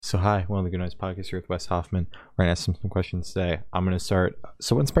So hi, one of the Good Noise Podcasts here with Wes Hoffman. We're gonna ask some questions today. I'm gonna start.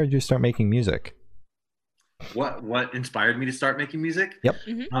 So, what inspired you to start making music? What inspired me to start making music? Yep.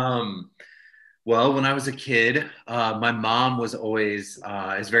 Well, when I was a kid, my mom was always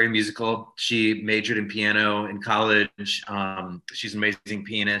is very musical. She majored in piano in college. She's an amazing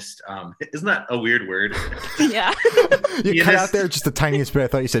pianist. Isn't that a weird word? Yeah. You cut out there just the tiniest bit. I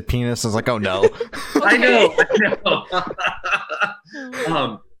thought you said penis. I was like, oh no. I know.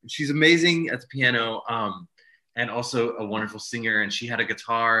 She's amazing at the piano, and also a wonderful singer. And she had a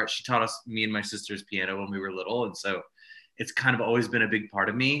guitar. She taught me and my sisters piano when we were little, and so it's kind of always been a big part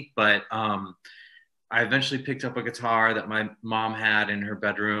of me. But I eventually picked up a guitar that my mom had in her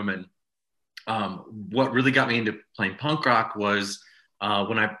bedroom, and what really got me into playing punk rock was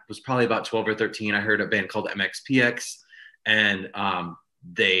when I was probably about 12 or 13. I heard a band called MXPX, and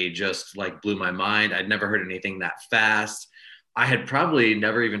they just like blew my mind. I'd never heard anything that fast. I had probably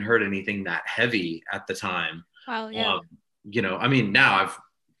never even heard anything that heavy at the time. Wow, yeah. I mean, now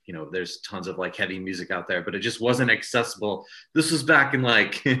there's tons of like heavy music out there, but it just wasn't accessible. This was back in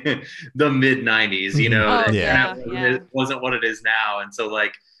like the mid 90s, It wasn't what it is now. And so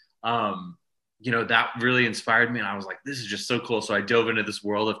like, that really inspired me. And I was like, this is just so cool. So I dove into this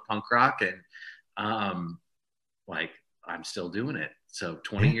world of punk rock, and I'm still doing it. So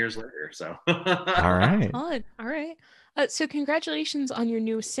 20 years later. So. All right. All right. So congratulations on your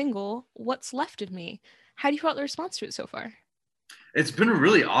new single, What's Left of Me. How do you feel the response to it so far? It's been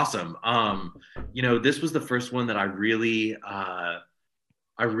really awesome. This was the first one that I really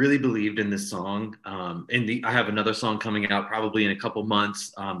believed in this song. I have another song coming out probably in a couple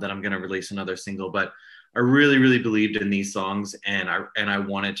months that I'm going to release another single, but I really, really believed in these songs, and I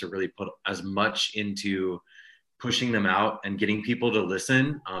wanted to really put as much into pushing them out and getting people to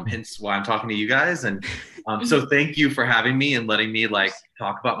listen. Hence why I'm talking to you guys. And so thank you for having me and letting me like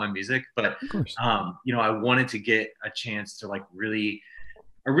talk about my music. But, I wanted to get a chance to like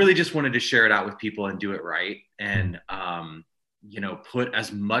I really just wanted to share it out with people and do it right. And, put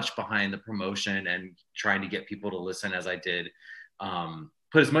as much behind the promotion and trying to get people to listen as I did,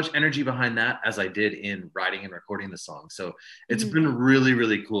 put as much energy behind that as I did in writing and recording the song. So it's been really,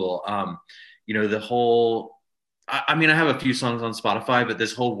 really cool. The whole, I have a few songs on Spotify, but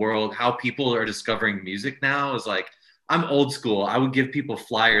this whole world, how people are discovering music now is like, I'm old school. I would give people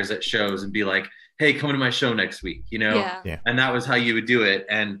flyers at shows and be like, hey, come to my show next week, Yeah. And that was how you would do it.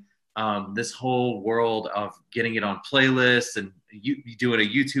 And this whole world of getting it on playlists and you doing a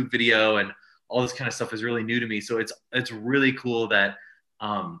YouTube video and all this kind of stuff is really new to me. So it's really cool that,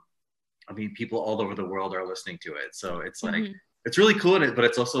 people all over the world are listening to it. So it's like, it's really cool in it, but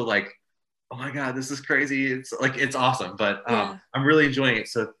it's also like, oh my God, this is crazy. It's like, it's awesome, but I'm really enjoying it.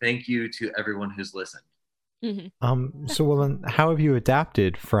 So thank you to everyone who's listened. So well then how have you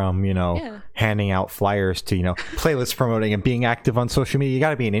adapted from, handing out flyers to, playlist promoting and being active on social media? You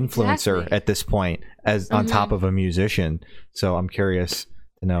got to be an influencer at this point as on top of a musician. So I'm curious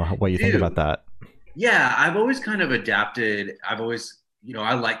to know what you think about that. Yeah, I've always kind of adapted. I've always,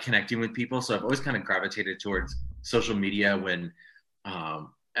 I like connecting with people. So I've always kind of gravitated towards social media when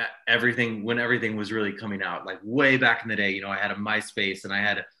everything was really coming out, like way back in the day. I had a MySpace and I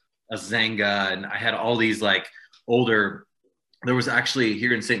had a Zanga and I had all these like older, there was actually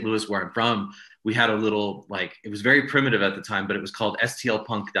here in St. Louis where I'm from, we had a little, like, it was very primitive at the time, but it was called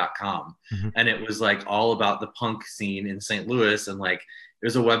stlpunk.com. And it was like all about the punk scene in St. Louis. And like,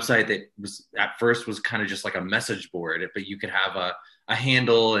 there's a website that was at first was kind of just like a message board, but you could have a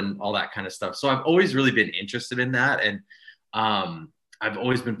handle and all that kind of stuff. So I've always really been interested in that. And I've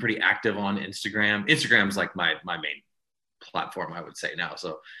always been pretty active on Instagram. Instagram is like my main platform, I would say now.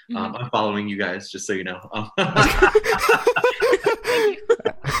 So I'm following you guys, just so you know.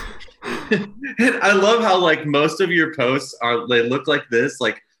 I love how like most of your posts they look like this,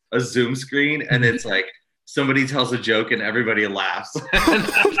 like a Zoom screen, and it's like somebody tells a joke and everybody laughs.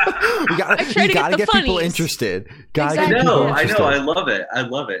 you gotta get people interested. I know. I love it.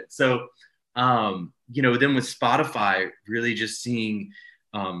 So, then with Spotify, really just seeing,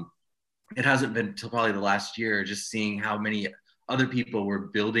 it hasn't been till probably the last year, just seeing how many other people were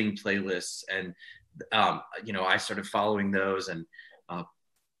building playlists, and I started following those and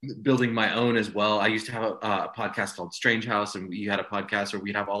building my own as well. I used to have a podcast called Strange House, and we had a podcast where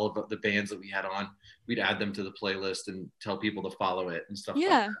we'd have all of the bands that we had on. We'd add them to the playlist and tell people to follow it and stuff. Yeah,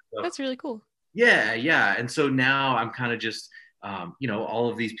 like that. So, that's really cool. Yeah. And so now I'm kind of just, all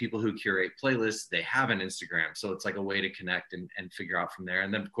of these people who curate playlists, they have an Instagram. So it's like a way to connect and figure out from there.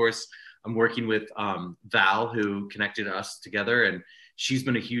 And then, of course, I'm working with Val, who connected us together, and she's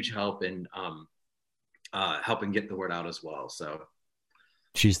been a huge help in helping get the word out as well. So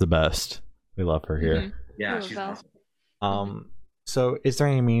She's the best. We love her here. Mm-hmm. Yeah, she's awesome. So is there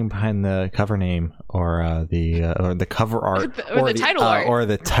any meaning behind the cover name or the cover art or the title art or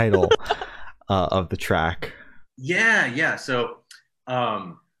the title of the track? Yeah. So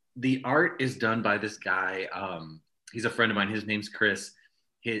the art is done by this guy. He's a friend of mine. His name's Chris.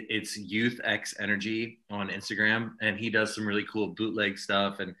 It's Youth X Energy on Instagram, and he does some really cool bootleg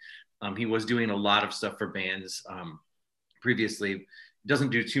stuff. And he was doing a lot of stuff for bands previously. Doesn't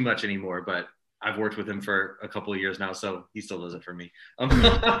do too much anymore, but I've worked with him for a couple of years now, so he still does it for me.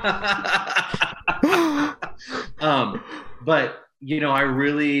 But you know, I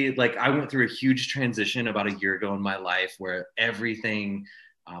really I went through a huge transition about a year ago in my life where everything,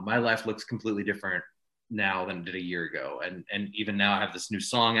 my life looks completely different now than it did a year ago. And even now I have this new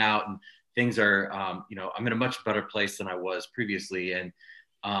song out and things are, you know, I'm in a much better place than I was previously. And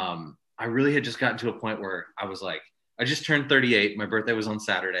I really had just gotten to a point where I was like, I just turned 38. My birthday was on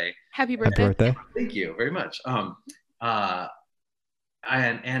Saturday. Happy birthday. Happy birthday. Thank you very much. And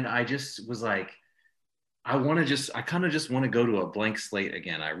I just was like, I kind of just want to go to a blank slate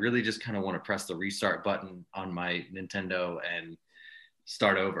again. I really just kind of want to press the restart button on my Nintendo and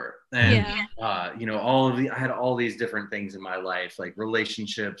start over. And, you know, I had all these different things in my life, like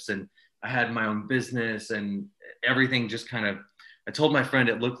relationships, and I had my own business and everything just kind of, I told my friend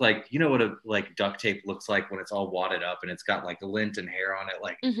it looked like, you know what a duct tape looks like when it's all wadded up and it's got like lint and hair on it.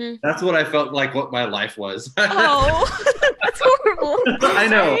 Like that's what I felt like what my life was. Oh, that's horrible. I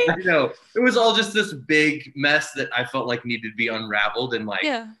know. It was all just this big mess that I felt like needed to be unraveled and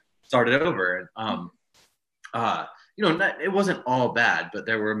started over. You know, it wasn't all bad, but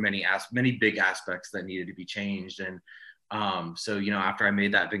there were many big aspects that needed to be changed. And so, you know, after I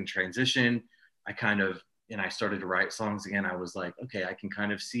made that big transition, I started to write songs again. I was like, okay, I can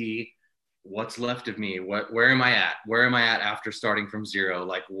kind of see what's left of me. Where am I at? Where am I at after starting from zero?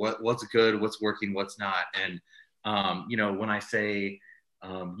 Like what's good, what's working, what's not. And, you know, when I say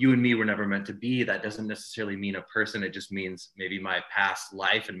you and me were never meant to be, that doesn't necessarily mean a person. It just means maybe my past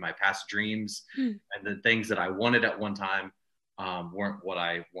life and my past dreams and the things that I wanted at one time weren't what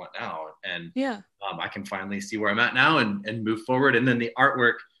I want now. And I can finally see where I'm at now and move forward. And then the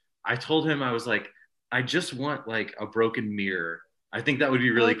artwork, I told him, I was like, I just want like a broken mirror. I think that would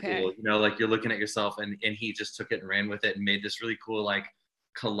be really cool. You know, like you're looking at yourself and he just took it and ran with it and made this really cool, like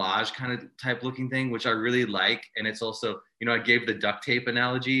collage kind of type looking thing, which I really like. And it's also, you know, I gave the duct tape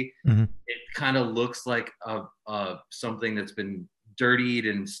analogy. It kind of looks like something that's been dirtied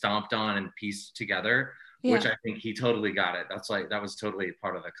and stomped on and pieced together, which I think he totally got it. That was totally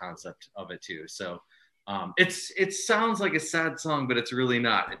part of the concept of it too. So it sounds like a sad song, but it's really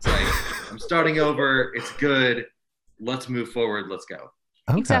not. It's like, I'm starting over. It's good. Let's move forward. Let's go.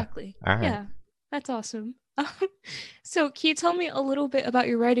 Okay. Exactly. All right. Yeah, that's awesome. So can you tell me a little bit about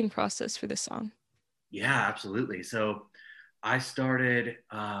your writing process for this song? Yeah, absolutely. So I started,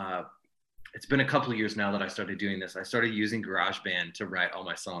 it's been a couple of years now that I started doing this. I started using GarageBand to write all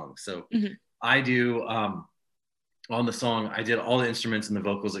my songs. So I do, on the song, I did all the instruments and the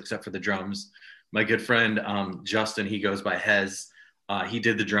vocals except for the drums. My good friend, Justin, he goes by Hez. He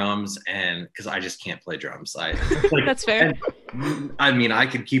did the drums, and because I just can't play drums. That's fair. I mean, I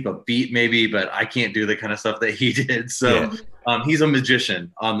could keep a beat maybe, but I can't do the kind of stuff that he did. So he's a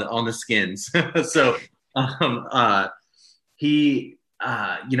magician on the skins. So he,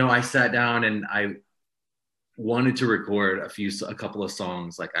 you know, I sat down and I wanted to record a couple of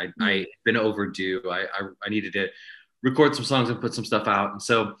songs. Like I've been overdue. I needed to record some songs and put some stuff out. And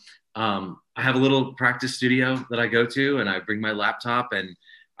so I have a little practice studio that I go to, and I bring my laptop and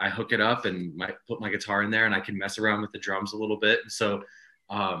I hook it up and put my guitar in there, and I can mess around with the drums a little bit. And so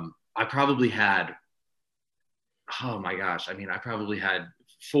I probably had, oh my gosh, I mean, I probably had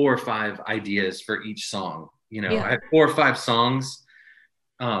 4 or 5 ideas for each song. You know, I had 4 or 5 songs.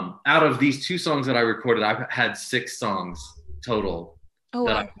 Out of these 2 songs that I recorded, I had 6 songs total. I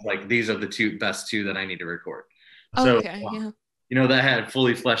was like, these are the best 2 that I need to record. So, you know, that had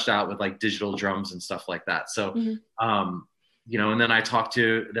fully fleshed out with like digital drums and stuff like that. So, you know, and then I talked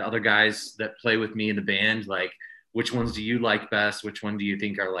to the other guys that play with me in the band, like, which ones do you like best? Which one do you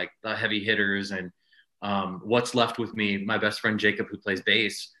think are like the heavy hitters? And what's left with me, my best friend, Jacob, who plays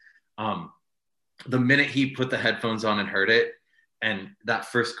bass, the minute he put the headphones on and heard it and that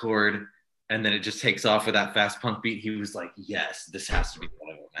first chord, and then it just takes off with that fast punk beat, he was like, yes, this has to be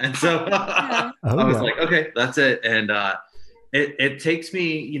one of them. And so I was like, okay, that's it. And, it takes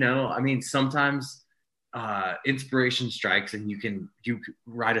me, you know, I mean, sometimes inspiration strikes and you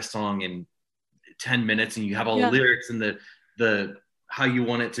write a song in 10 minutes and you have all the lyrics and the how you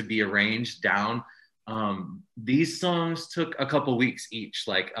want it to be arranged down. these songs took a couple weeks each,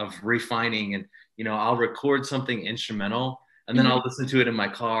 like of refining, and I'll record something instrumental and then I'll listen to it in my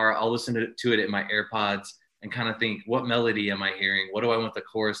car, I'll listen to it in my AirPods and kind of think, what melody am I hearing, what do I want the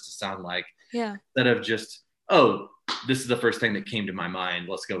chorus to sound like, instead of just, oh, this is the first thing that came to my mind,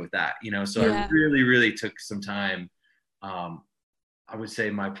 let's go with that. So I really took some time. I would say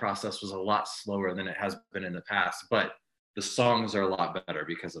my process was a lot slower than it has been in the past, but the songs are a lot better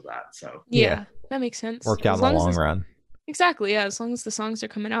because of that. So yeah, that makes sense. Worked out in the long run. Exactly. Yeah. As long as the songs are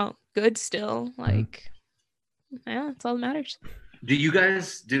coming out good still, like, yeah, that's all that matters. Do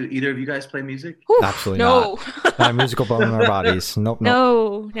either of you guys play music? Absolutely not. Not a musical bone in our bodies. Nope.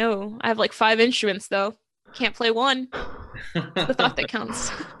 No. I have like 5 instruments though. Can't play one. The thought that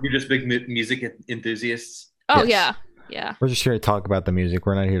counts. You're just big music enthusiasts? Oh, yes. Yeah. We're just here to talk about the music.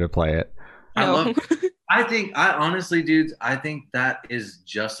 We're not here to play it. No. I honestly, dudes, I think that is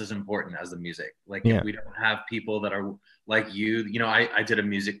just as important as the music. Like, if we don't have people that are like you, I did a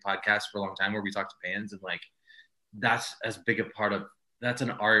music podcast for a long time where we talked to bands, and like, that's as big a part of, that's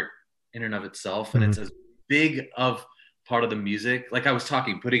an art in and of itself. And it's as big of part of the music. Like I was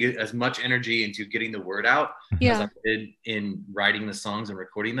putting as much energy into getting the word out as I did in writing the songs and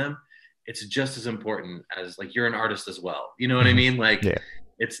recording them. It's just as important as, like, you're an artist as well. You know what I mean? Like,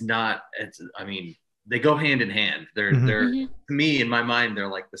 I mean, they go hand in hand. They're to me, in my mind,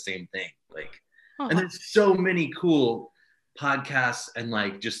 they're like the same thing. Like, and there's so many cool podcasts and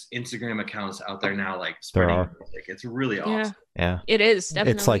like just Instagram accounts out there now, like spreading music. It's really awesome. Yeah, it is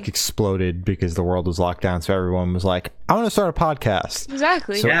definitely. It's like exploded because the world was locked down, so everyone was like, "I want to start a podcast."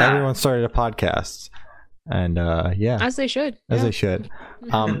 Exactly. So everyone started a podcast. And as they should. They should.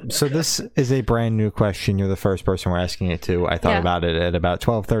 So this is a brand new question. You're the first person we're asking it to. I thought about it at about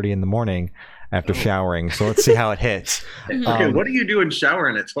 12:30 in the morning after showering. So let's see how it hits. Okay, what do you do in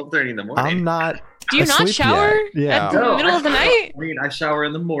showering at 12:30 in the morning? I'm not. Do you not shower at the middle of the night? I mean, I shower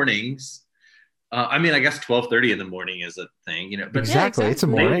in the mornings. I mean, I guess 12:30 in the morning is a thing, But exactly, it's a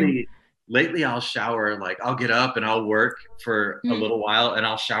morning. Lately, I'll shower, like, I'll get up and I'll work for a little while, and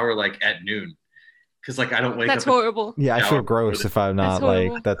I'll shower like at noon. Because, like, I don't wake up. That's horrible. Yeah, I feel gross if I'm not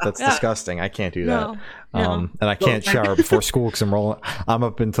like that. That's disgusting. I can't do that. No. And I can't shower before school because I'm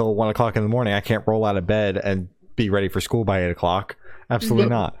up until 1 o'clock in the morning. I can't roll out of bed and be ready for school by 8 o'clock. Absolutely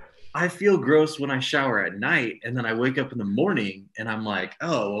not. I feel gross when I shower at night, and then I wake up in the morning and I'm like,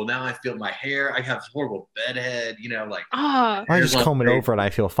 oh, well, now I feel my hair. I have horrible bedhead, like. I just comb it over and I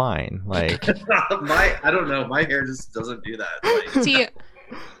feel fine. Like, I don't know. My hair just doesn't do that. Like, see,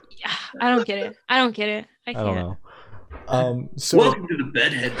 I don't get it. I can't. I don't know. So, welcome to the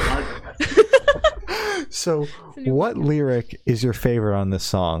Bedhead Podcast. So, what lyric is your favorite on this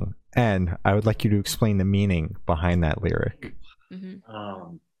song? And I would like you to explain the meaning behind that lyric.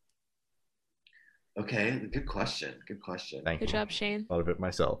 Okay, good question. Thank you. Good job, Shane. Thought of it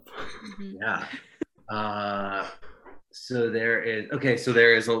myself. Yeah. So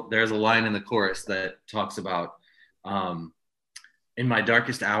there's a line in the chorus that talks about, in my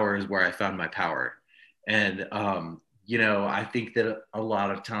darkest hours where I found my power. And, I think that a lot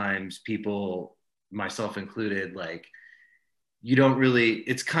of times people, myself included, like, you don't really,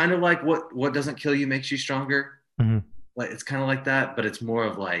 it's kind of like what doesn't kill you makes you stronger. Like, it's kind of like that, but it's more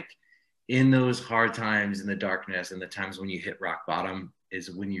of like, in those hard times, in the darkness, and the times when you hit rock bottom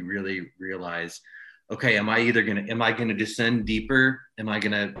is when you really realize, okay, am I going to descend deeper? Am I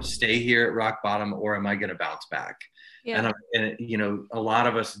going to stay here at rock bottom, or am I going to bounce back? Yeah. And a lot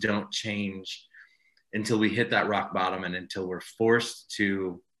of us don't change until we hit that rock bottom, and until we're forced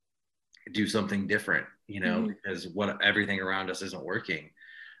to do something different, because everything around us isn't working.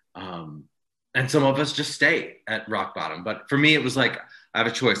 And some of us just stay at rock bottom. But for me, it was like, I have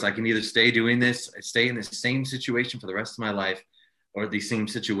a choice. I can either stay doing this, stay in the same situation for the rest of my life, or these same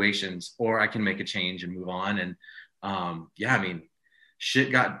situations, or I can make a change and move on. And I mean,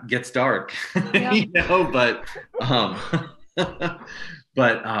 shit gets dark, but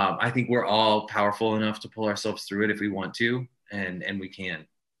I think we're all powerful enough to pull ourselves through it if we want to, and we can.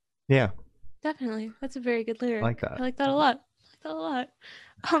 Yeah, definitely. That's a very good lyric. I like that. I like that a lot.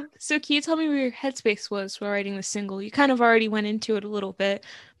 So can you tell me where your headspace was while writing the single? You kind of already went into it a little bit,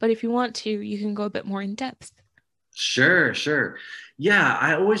 but if you want to, you can go a bit more in depth. Sure. Yeah,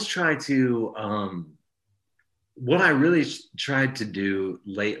 I always try to, what I really tried to do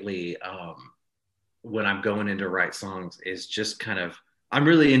lately, when I'm going in to write songs, is just kind of, I'm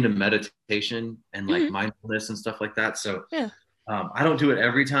really into meditation and like mindfulness and stuff like that. So I don't do it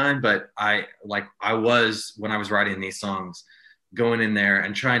every time, but I was, when I was writing these songs, going in there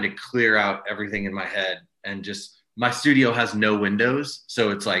and trying to clear out everything in my head, and just, my studio has no windows.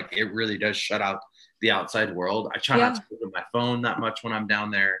 So it's like, it really does shut out the outside world. I try not to look at my phone that much when I'm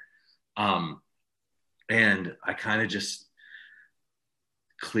down there. And I kind of just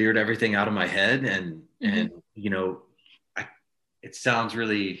cleared everything out of my head, and you know, it sounds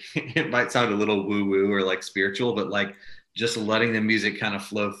really, it might sound a little woo woo or like spiritual, but like just letting the music kind of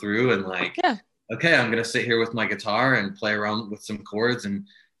flow through, and like, okay, I'm going to sit here with my guitar and play around with some chords and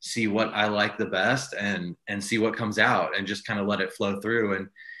see what I like the best, and see what comes out, and just kind of let it flow through. And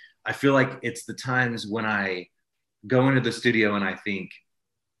I feel like it's the times when I go into the studio and I think,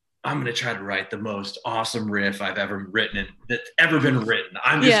 I'm going to try to write the most awesome riff I've ever written, that's ever been written.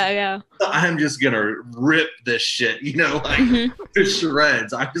 I'm just going to rip this shit, you know, like to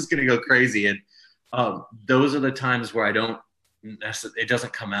shreds. I'm just going to go crazy. And those are the times where it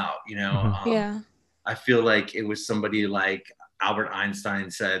doesn't come out, you know? I feel like it was somebody like Albert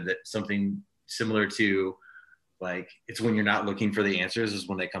Einstein said that something similar to, like, it's when you're not looking for the answers is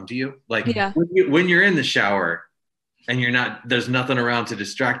when they come to you. Like when you're in the shower, and there's nothing around to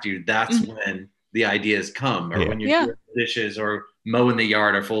distract you, that's when the ideas come. Or when you're doing dishes or mowing the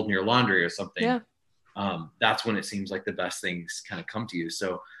yard or folding your laundry or something. That's when it seems like the best things kind of come to you.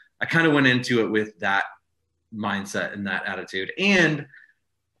 So I kind of went into it with that mindset and that attitude. And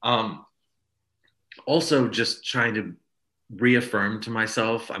also just trying to reaffirm to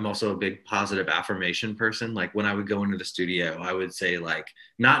myself, I'm also a big positive affirmation person. Like when I would go into the studio, I would say, like,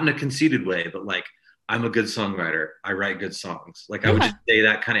 not in a conceited way, but like, I'm a good songwriter. I write good songs. Like I would just say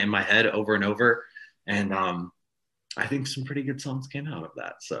that kind of in my head over and over. And I think some pretty good songs came out of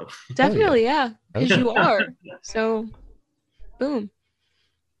that. So definitely, because you are. So boom.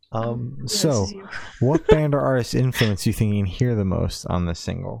 So what band or artist influence do you think you can hear the most on this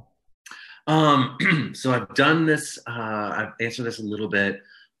single? So I've done this, I've answered this a little bit.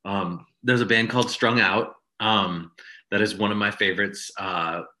 There's a band called Strung Out. That is one of my favorites.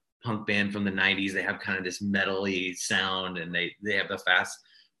 Punk band from the 90s. They have kind of this metal-y sound, and they have the fast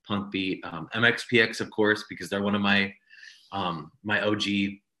punk beat. MXPX, of course, because they're one of my my OG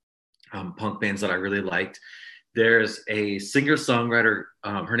punk bands that I really liked. There's a singer-songwriter,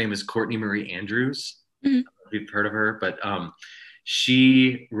 her name is Courtney Marie Andrews. If you've heard of her, but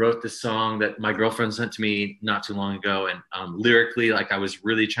she wrote this song that my girlfriend sent to me not too long ago, and lyrically, like, I was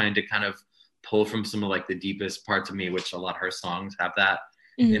really trying to kind of pull from some of like the deepest parts of me, which a lot of her songs have that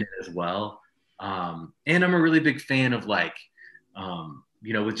in it as well. And I'm a really big fan of, like,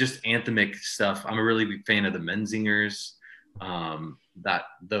 you know, with just anthemic stuff, I'm a really big fan of the Menzingers,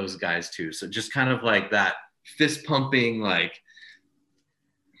 those guys too. So just kind of like that fist pumping, like,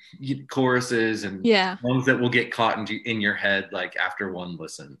 choruses and songs that will get caught in your head, like, after one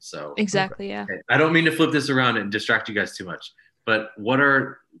listen. So exactly. Okay. I don't mean to flip this around and distract you guys too much, but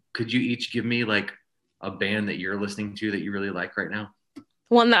could you each give me like a band that you're listening to that you really like right now?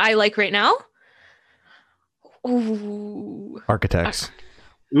 One that I like right now? Ooh. Architects.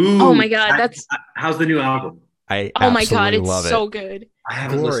 Ooh, oh my god, how's the new album? Oh my god, it's so good. I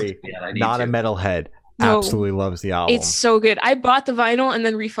haven't listened to it yet. Not a metalhead. No, absolutely loves the album. It's so good. I bought the vinyl and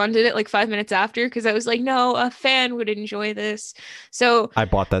then refunded it like 5 minutes after because I was like, no, a fan would enjoy this. So I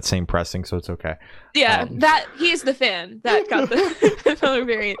bought that same pressing, so it's okay. Yeah, that he's the fan that got the color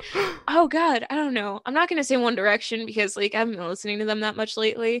variant. Oh god, I don't know. I'm not gonna say One Direction because, like, I haven't been listening to them that much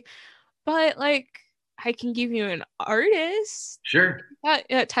lately. But, like, I can give you an artist. Sure.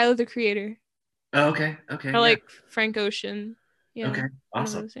 Yeah, Tyler, the Creator. Oh, okay. Or like Frank Ocean. Yeah. Okay.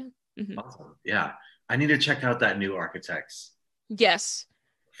 Awesome. Awesome. Yeah. I need to check out that new Architects. Yes.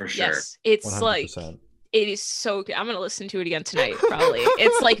 For sure. Yes. It's 100%. Like, it is so good. I'm going to listen to it again tonight, probably.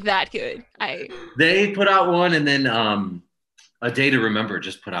 It's like that good. They put out one, and then A Day to Remember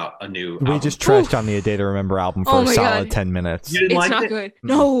just put out a new album. We just trashed on the A Day to Remember album for a solid 10 minutes. You didn't it's not good.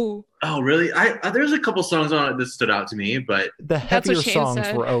 No. Oh, really? There's a couple songs on it that stood out to me, but the heavier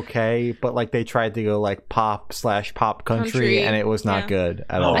songs were okay, but like they tried to go like pop/pop country, and it was not good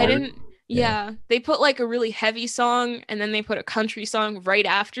at all. I didn't. Yeah, they put like a really heavy song, and then they put a country song right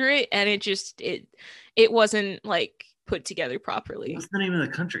after it, and it wasn't like put together properly. What's the name of the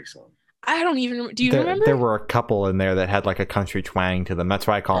country song? I don't even. Do you remember? There were a couple in there that had like a country twang to them. That's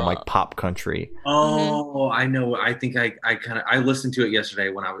why I call them like pop country. Oh, I know. I think I listened to it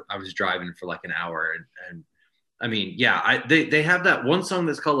yesterday when I was driving for like an hour, and I mean, yeah, they have that one song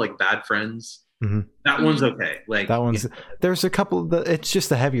that's called like Bad Friends. Mm-hmm. That one's okay. Like that one's. There's a couple. It's just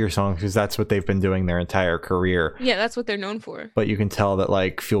the heavier songs because that's what they've been doing their entire career. Yeah, that's what they're known for. But you can tell that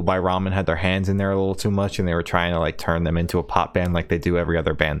like Fueled by Ramen had their hands in there a little too much, and they were trying to like turn them into a pop band like they do every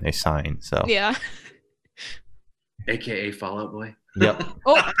other band they sign. So yeah. AKA Fall Out Boy. Yep.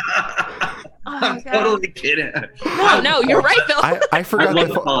 Oh. I'm totally kidding. No, you're right, Phil. I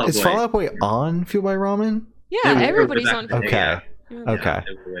forgot. Is Fall Out Boy on Fueled by Ramen? Yeah, everybody's on. Okay. Okay.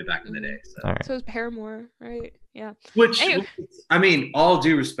 Way back in the day. So it's Paramore, right? Yeah. Which, I mean, all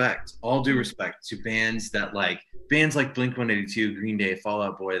due respect to bands like Blink-182, Green Day, Fall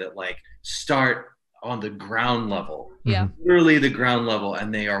Out Boy that like start on the ground level. Yeah. Literally the ground level,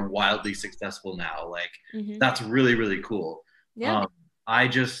 and they are wildly successful now. Like that's really, really cool. Yeah. I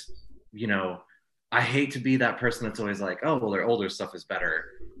just, I hate to be that person that's always like, oh, well, their older stuff is better.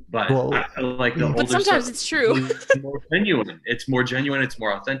 But I feel like the older but sometimes stuff it's true. is more genuine. It's more genuine. It's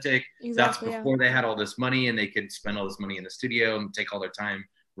more authentic. Exactly, that's before they had all this money and they could spend all this money in the studio and take all their time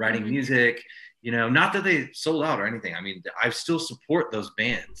writing music. Not that they sold out or anything. I mean, I still support those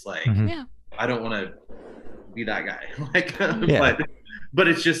bands. Like, I don't want to be that guy. But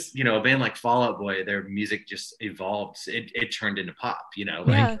it's just, a band like Fall Out Boy, their music just evolved. It turned into pop.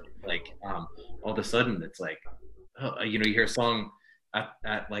 All of a sudden it's like, you hear a song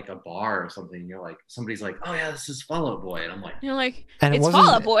at like a bar or something, you're like, somebody's like, oh yeah, this is Fall Out Boy, and I'm like, you're like, and it's Fall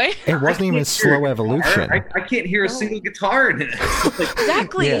Out Boy. It wasn't even Slow Evolution. I can't hear a single guitar in it.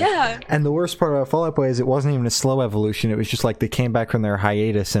 Exactly. Yeah. And the worst part about Fall Out Boy is it wasn't even a slow evolution. It was just like they came back from their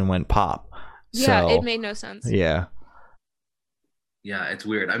hiatus and went pop. Yeah, it made no sense. Yeah, it's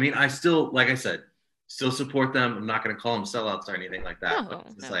weird. I mean, I still, like I said, still support them. I'm not going to call them sellouts or anything like that. But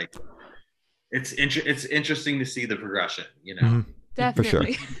it's like, it's interesting to see the progression,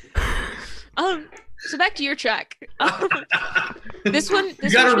 Definitely. For sure. So back to your track. This one.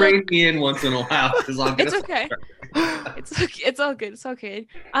 You gotta rein me in once in a while because it's okay. It's all good. It's okay.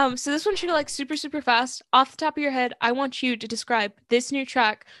 So this one should go like super, super fast. Off the top of your head, I want you to describe this new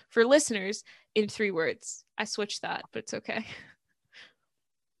track for listeners in 3 words. I switched that, but it's okay.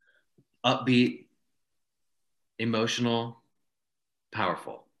 Upbeat, emotional,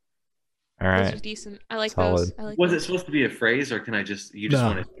 powerful. All right. Those are decent. I like Solid. those. Was it supposed to be a phrase, or can I just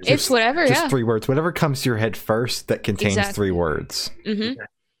want to? It's whatever. Just 3 words. Whatever comes to your head first that contains 3 words.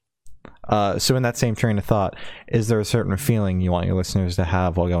 Mm-hmm. So in that same train of thought, is there a certain feeling you want your listeners to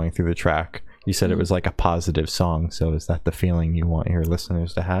have while going through the track? You said it was like a positive song, so is that the feeling you want your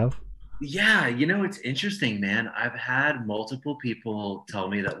listeners to have? Yeah, it's interesting, man. I've had multiple people tell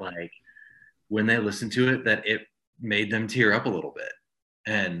me that like when they listen to it, that it made them tear up a little bit,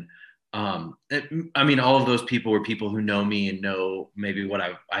 and I mean, all of those people were people who know me and know maybe what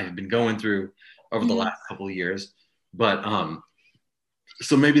I've been going through over the last couple of years. But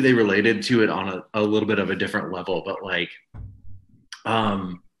so maybe they related to it on a little bit of a different level. But like,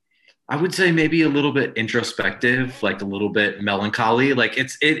 I would say maybe a little bit introspective, like a little bit melancholy. Like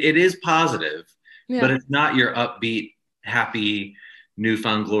it is positive, but it's not your upbeat, happy,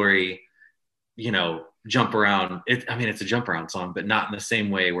 newfound glory, jump around. It's a jump around song, but not in the same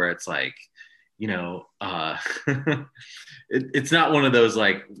way where it's like, it's not one of those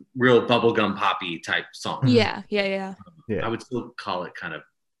like real bubblegum poppy type songs. Yeah. I would still call it kind of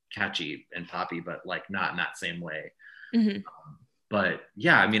catchy and poppy, but like not in that same way. Mm-hmm. But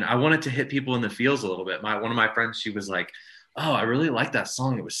yeah, I mean, I wanted to hit people in the feels a little bit. One of my friends, she was like, oh, I really like that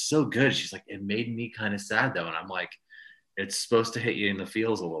song. It was so good. She's like, it made me kind of sad though. And I'm like, it's supposed to hit you in the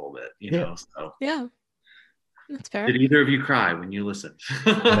feels a little bit, know? So yeah. That's fair. Did either of you cry when you listened?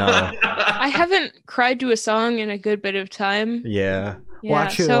 No. I haven't cried to a song in a good bit of time. Yeah. Well,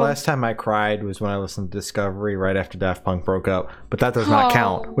 actually, the last time I cried was when I listened to Discovery right after Daft Punk broke up. But that does not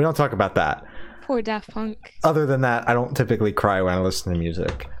count. We don't talk about that. Poor Daft Punk. Other than that, I don't typically cry when I listen to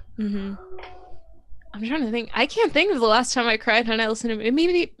music. Mm-hmm. I'm trying to think. I can't think of the last time I cried when I listened to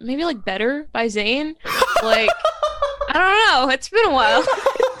maybe like Better by Zayn. Like, I don't know. It's been a while.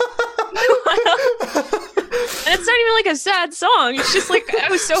 And it's not even like a sad song. It's just like I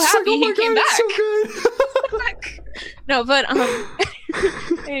was so happy he came back. So no, but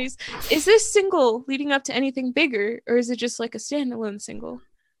anyways, is this single leading up to anything bigger, or is it just like a standalone single?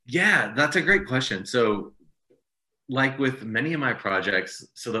 Yeah, that's a great question. So, like with many of my projects,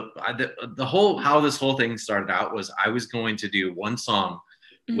 so the whole how this whole thing started out was I was going to do one song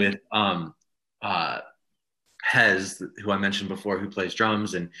with Hez, who I mentioned before, who plays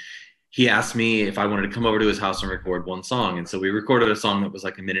drums, and he asked me if I wanted to come over to his house and record one song. And so we recorded a song that was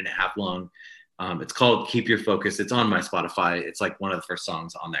like 1.5 minutes long. It's called Keep Your Focus. It's on my Spotify. It's like one of the first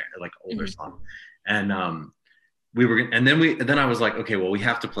songs on there, like older song. And then I was like, okay, well, we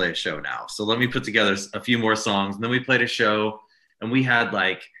have to play a show now. So let me put together a few more songs. And then we played a show, and we had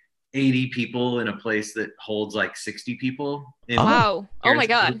like 80 people in a place that holds like 60 people. Wow. Oh my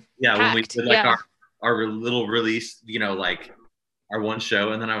God. Yeah. Packed. When we did like our little release, like our one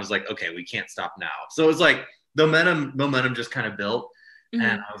show. And then I was like, okay, we can't stop now. So it was like the momentum just kind of built. Mm-hmm.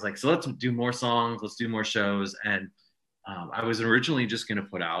 And I was like, so let's do more songs, let's do more shows. And I was originally just going to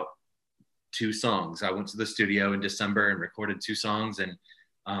put out 2 songs. I went to the studio in December and recorded 2 songs, and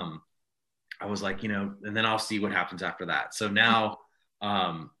I was like, and then I'll see what happens after that. So now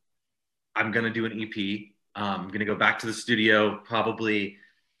I'm going to do an EP. I'm going to go back to the studio probably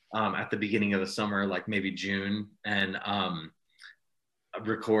at the beginning of the summer, like maybe June, and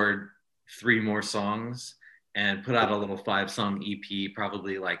record 3 more songs and put out a little 5-song EP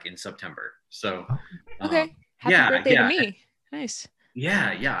probably like in September. So okay. Happy birthday to me. Nice.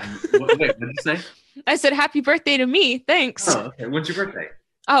 Yeah. Wait, what did you say? I said happy birthday to me. Thanks. Oh, okay. When's your birthday?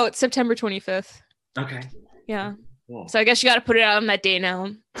 Oh, it's September 25th. Okay. Yeah. Cool. So I guess you got to put it out on that day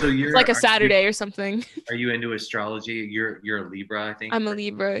now. So it's like a Saturday or something. Are you into astrology? You're a Libra, I think. I'm a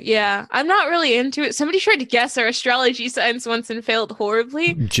Libra. Yeah. I'm not really into it. Somebody tried to guess our astrology signs once and failed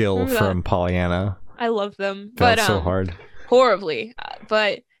horribly. Jill from Pollyanna. I love them. But so hard. Horribly.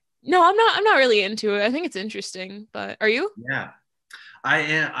 But no, I'm not really into it. I think it's interesting. But are you? Yeah. I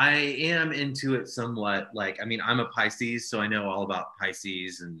am into it somewhat. Like, I mean, I'm a Pisces, so I know all about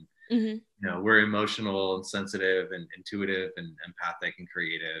Pisces, and we're emotional and sensitive and intuitive and empathic and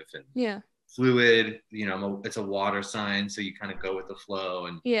creative and fluid. It's a water sign, so you kind of go with the flow.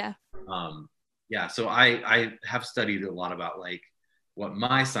 And so I have studied a lot about like what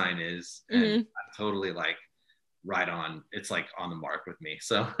my sign is, and I'm totally like right on. It's like on the mark with me.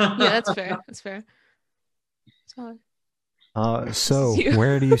 So yeah, that's fair. That's fair. Solid. So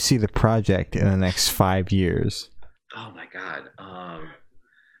where do you see the project in the next 5 years? Oh my God.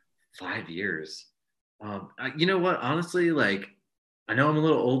 5 years. You know what? Honestly, like, I know I'm a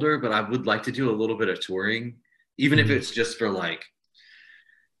little older, but I would like to do a little bit of touring, even if it's just for like,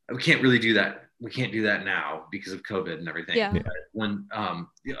 we can't really do that. We can't do that now because of COVID and everything. Yeah. When,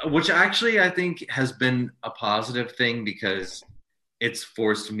 which actually I think has been a positive thing, because it's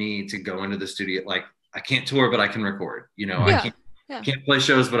forced me to go into the studio. Like, I can't tour, but I can record. I can't play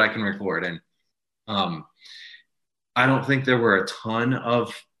shows, but I can record. And I don't think there were a ton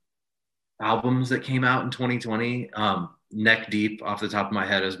of albums that came out in 2020. Neck Deep, off the top of my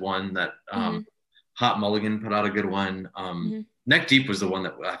head, is one that Hot Mulligan put out a good one. Neck Deep was the one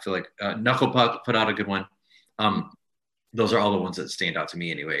that I feel like Knuckle Puck put out a good one. Those are all the ones that stand out to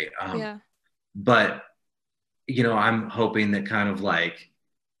me anyway. But, I'm hoping that kind of like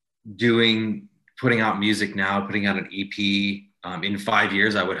putting out music now, putting out an EP, in 5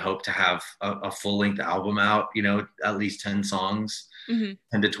 years, I would hope to have a full length album out, at least 10 songs, 10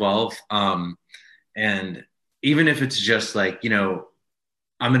 to 12. And even if it's just like, I'm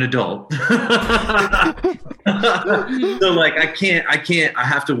an adult. So like, I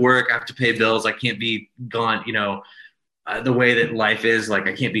have to work, I have to pay bills. I can't be gone, the way that life is, like,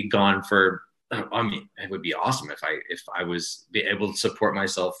 I can't be gone for, I mean, it would be awesome if I was able to support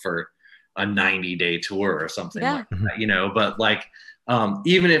myself for a 90-day tour or something like that, but like,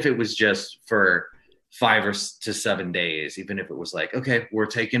 even if it was just for 5 to 7 days, even if it was like, okay, we're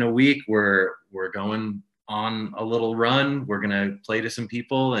taking a week, we're going on a little run, we're going to play to some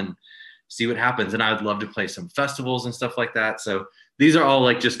people and see what happens. And I would love to play some festivals and stuff like that. So these are all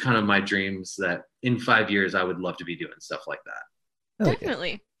like just kind of my dreams that in 5 years, I would love to be doing stuff like that.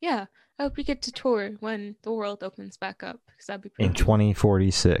 Definitely. Yeah. I hope we get to tour when the world opens back up, because that'd be pretty in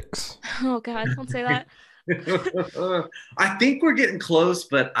 2046. Oh God, don't say that. I think we're getting close,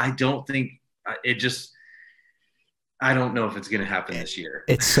 but I don't think I don't know if it's going to happen this year.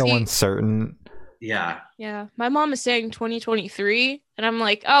 It's so uncertain. Yeah. My mom is saying 2023, and I'm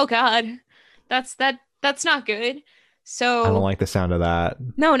like, oh God, that's not good. So I don't like the sound of that.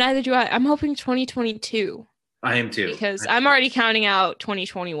 No, neither do I. I'm hoping 2022. I am too. Because I'm already counting out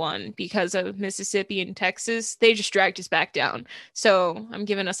 2021 because of Mississippi and Texas. They just dragged us back down. So I'm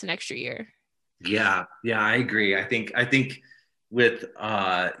giving us an extra year. Yeah, I agree. I think with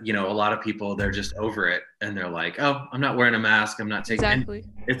a lot of people, they're just over it, and they're like, oh, I'm not wearing a mask, I'm not taking exactly.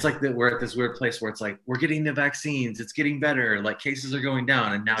 It's like that we're at this weird place where it's like, we're getting the vaccines, it's getting better, like cases are going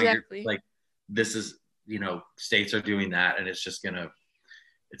down, and now you're like, this is, states are doing that, and it's just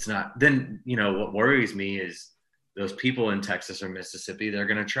it's not. Then what worries me is those people in Texas or Mississippi, they're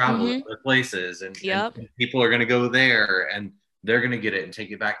going to travel to other places, and people are going to go there, and they're going to get it and take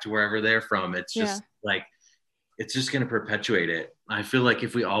it back to wherever they're from. It's just like, it's just going to perpetuate it. I feel like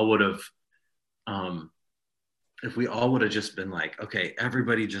if we all would have just been like, okay,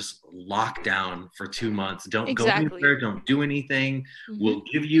 everybody just lock down for 2 months. Don't go anywhere. Don't do anything. We'll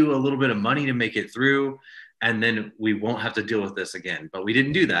give you a little bit of money to make it through, and then we won't have to deal with this again. But we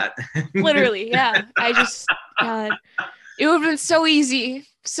didn't do that. Literally, yeah. God, it would have been so easy.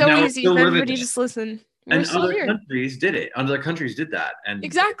 So easy for everybody to just listen. We're still other here. countries did it. Other countries did that, and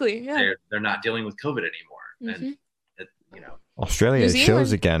Exactly. Yeah. they're not dealing with COVID anymore. And Australia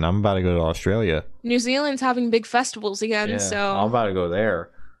shows again. I'm about to go to Australia. New Zealand's having big festivals again, so I'm about to go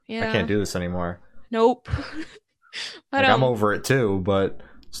there. Yeah. I can't do this anymore. Nope. But I'm over it too, but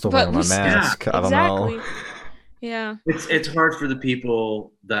still wearing my mask. I don't know. Yeah. It's hard for the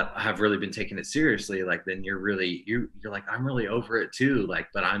people that have really been taking it seriously. Like then you're like, I'm really over it too. Like,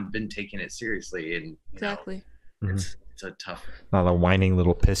 but I've been taking it seriously, and exactly. It's a tough. Not a whining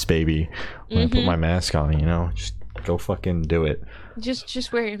little piss baby when I put my mask on. Just go fucking do it.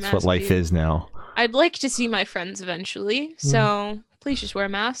 Just wear your mask. That's what life is now. I'd like to see my friends eventually, so please just wear a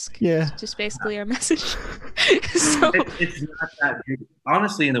mask. Yeah. It's just basically our message. It's not that big.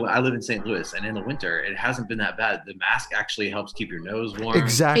 Honestly, I live in St. Louis, and in the winter, it hasn't been that bad. The mask actually helps keep your nose warm.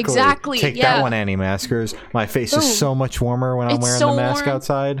 Exactly. Take that one, anti-maskers. My face is so much warmer when I'm wearing the mask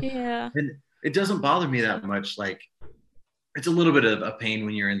outside. Yeah. And it doesn't bother me that much. Like, it's a little bit of a pain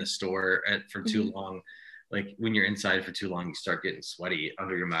when you're in the store for too long. Like when you're inside for too long, you start getting sweaty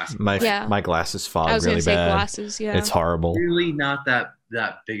under your mask. My glasses fog I was really gonna say bad. Glasses, yeah. It's horrible. Really not that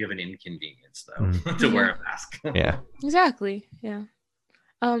big of an inconvenience though to wear a mask. Yeah. Exactly. Yeah.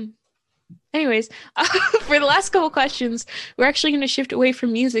 Anyways, for the last couple questions, we're actually going to shift away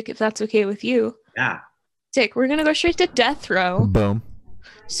from music if that's okay with you. Yeah. Dick, we're going to go straight to death row. Boom.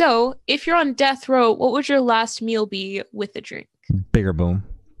 So, if you're on death row, what would your last meal be with a drink? Bigger boom.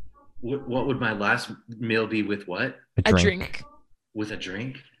 What would my last meal be with what? A drink. With a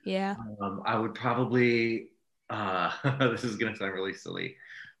drink? Yeah. I would probably, this is going to sound really silly.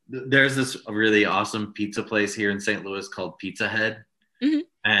 There's this really awesome pizza place here in St. Louis called Pizza Head. Mm-hmm.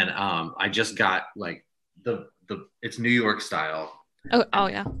 And I just got like it's New York style. Oh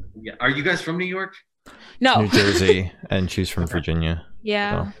yeah. Yeah. Are you guys from New York? No. New Jersey, and she's from Virginia.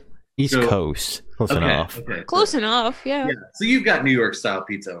 Yeah. So, East Coast. Close enough. Okay, Close enough, yeah. So you've got New York style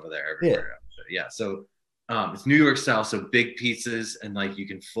pizza over there everywhere. Yeah. So it's New York style, so big pizzas, and like you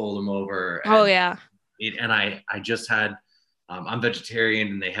can fold them over. Oh yeah. And I just had I'm vegetarian,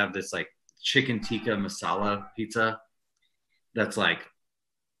 and they have this like chicken tikka masala pizza that's like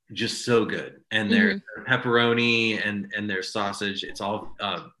just so good, and their pepperoni and their sausage, it's all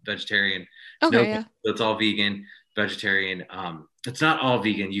vegetarian. It's all vegan, vegetarian. It's not all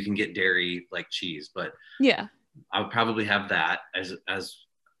vegan. You can get dairy like cheese, but yeah, I would probably have that as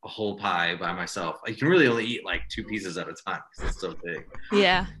a whole pie by myself. You can really only eat like 2 pieces at a time because it's so big.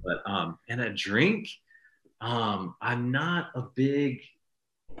 Yeah. But and a drink, I'm not a big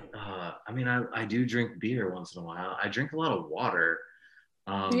I mean I do drink beer once in a while. I drink a lot of water.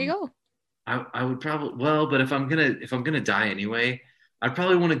 There you go. I would probably but if I'm gonna die anyway, I'd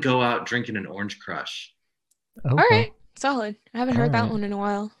probably want to go out drinking an Orange Crush. Okay. All right, solid. I haven't heard that one in a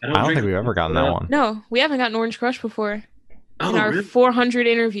while. I don't think we've ever gotten that one. No, we haven't gotten Orange Crush before. In our 400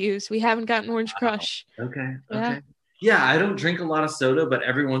 interviews, we haven't gotten Orange Crush. Okay. Yeah, I don't drink a lot of soda, but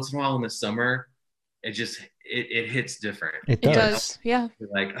every once in a while in the summer, it just it hits different. It does. Yeah. You're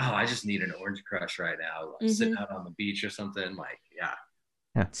like, oh, I just need an Orange Crush right now. Like sitting out on the beach or something. Like, yeah.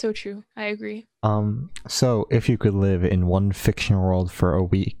 So true. I agree. So if you could live in one fictional world for a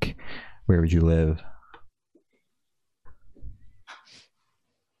week, where would you live?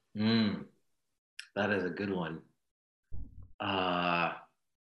 That is a good one. I'm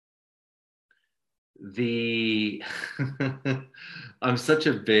such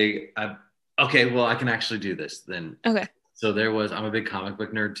a big okay, well I can actually do this then. Okay. So I'm a big comic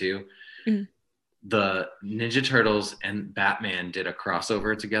book nerd too. The Ninja Turtles and Batman did a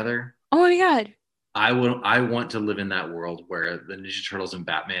crossover together. Oh my god. I want to live in that world where the Ninja Turtles and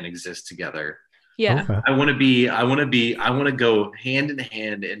Batman exist together. Yeah. Okay. I want to go hand in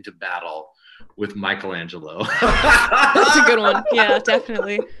hand into battle with Michelangelo. That's a good one. Yeah,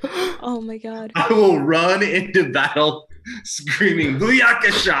 definitely. Oh my god. I will run into battle screaming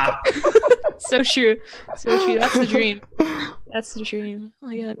Booyakasha. So true. That's the dream. Oh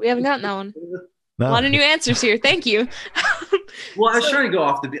my god. We haven't gotten that one. No. A lot of new answers here. Thank you. Well, I was trying to go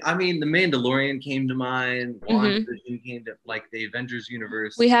off the Mandalorian came to mind. WandaVision came to, like, the Avengers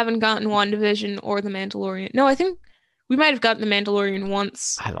universe. We haven't gotten WandaVision or the Mandalorian. No, I think we might have gotten the Mandalorian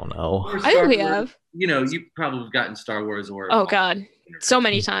once. I don't know. I think we have. You know, you probably have gotten Star Wars or... Oh, God. So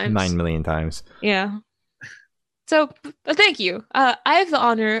many times. 9 million times. Yeah. So, thank you. I have the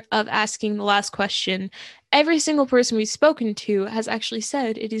honor of asking the last question. Every single person we've spoken to has actually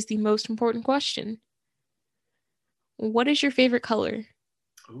said it is the most important question. What is your favorite color?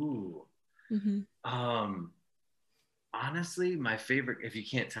 Ooh. Honestly, my favorite, if you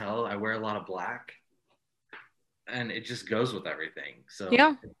can't tell, I wear a lot of black. And it just goes with everything. So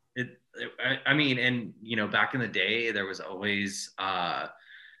yeah. I mean, and back in the day, there was always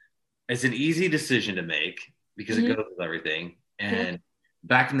it's an easy decision to make because it goes with everything. And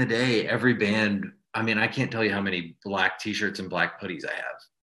back in the day, every band, I mean, I can't tell you how many black t-shirts and black hoodies I have.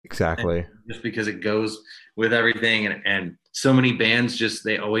 Exactly. And just because it goes with everything. And so many bands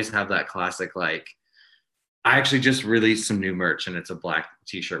they always have that classic, like, I actually just released some new merch and it's a black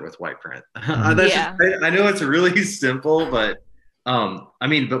t-shirt with white print. I know it's really simple, but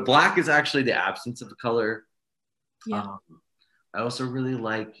but black is actually the absence of the color. Yeah. I also really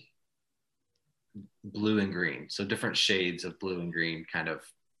like blue and green. So different shades of blue and green kind of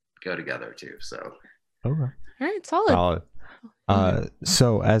go together too. So. Okay. All right. Solid.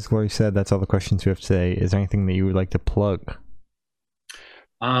 So as Glory said, that's all the questions we have today. Is there anything that you would like to plug?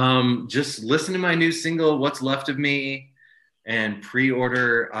 Just listen to my new single, What's Left of Me, and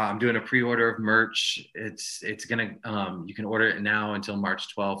pre-order. I'm doing a pre-order of merch. It's gonna, you can order it now until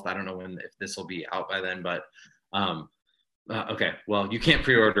March 12th. I don't know if this will be out by then, but, okay. Well, you can't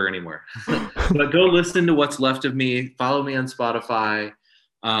pre-order anymore, but go listen to What's Left of Me. Follow me on Spotify.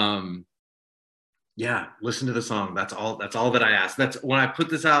 Listen to the song. That's all that I asked. That's when I put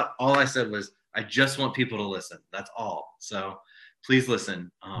this out. All I said was, I just want people to listen. That's all. So please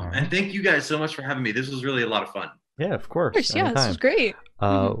listen. And thank you guys so much for having me. This was really a lot of fun. Yeah, of course. Yeah, this was great.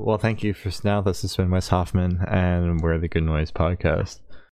 Well, thank you for now. This has been Wes Hoffman, and we're the Good Noise Podcast.